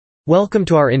Welcome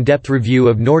to our in-depth review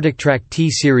of NordicTrack T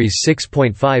Series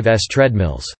 6.5S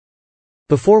treadmills.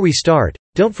 Before we start,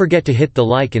 don't forget to hit the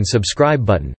like and subscribe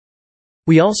button.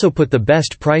 We also put the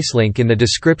best price link in the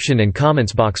description and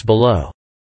comments box below.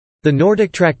 The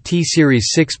NordicTrack T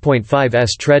Series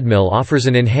 6.5S treadmill offers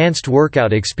an enhanced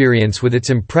workout experience with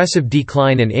its impressive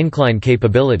decline and incline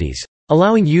capabilities,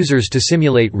 allowing users to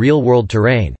simulate real-world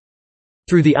terrain.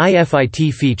 Through the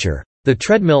IFIT feature, the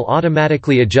treadmill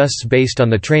automatically adjusts based on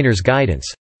the trainer's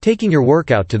guidance, taking your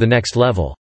workout to the next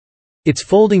level. Its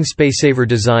folding space-saver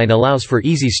design allows for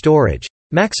easy storage,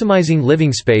 maximizing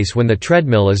living space when the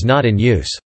treadmill is not in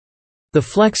use. The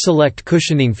Flex Select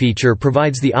cushioning feature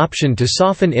provides the option to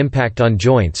soften impact on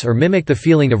joints or mimic the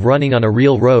feeling of running on a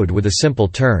real road with a simple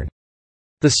turn.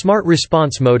 The Smart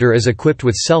Response motor is equipped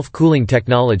with self-cooling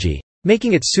technology,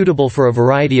 making it suitable for a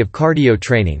variety of cardio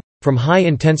training, from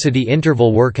high-intensity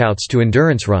interval workouts to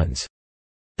endurance runs.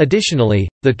 Additionally,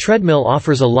 the treadmill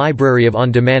offers a library of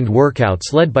on-demand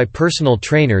workouts led by personal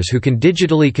trainers who can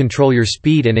digitally control your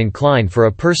speed and incline for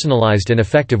a personalized and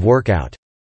effective workout.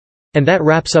 And that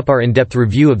wraps up our in-depth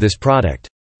review of this product.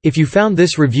 If you found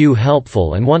this review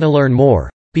helpful and want to learn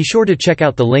more, be sure to check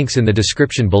out the links in the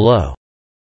description below.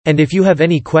 And if you have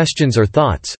any questions or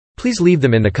thoughts, please leave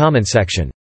them in the comment section.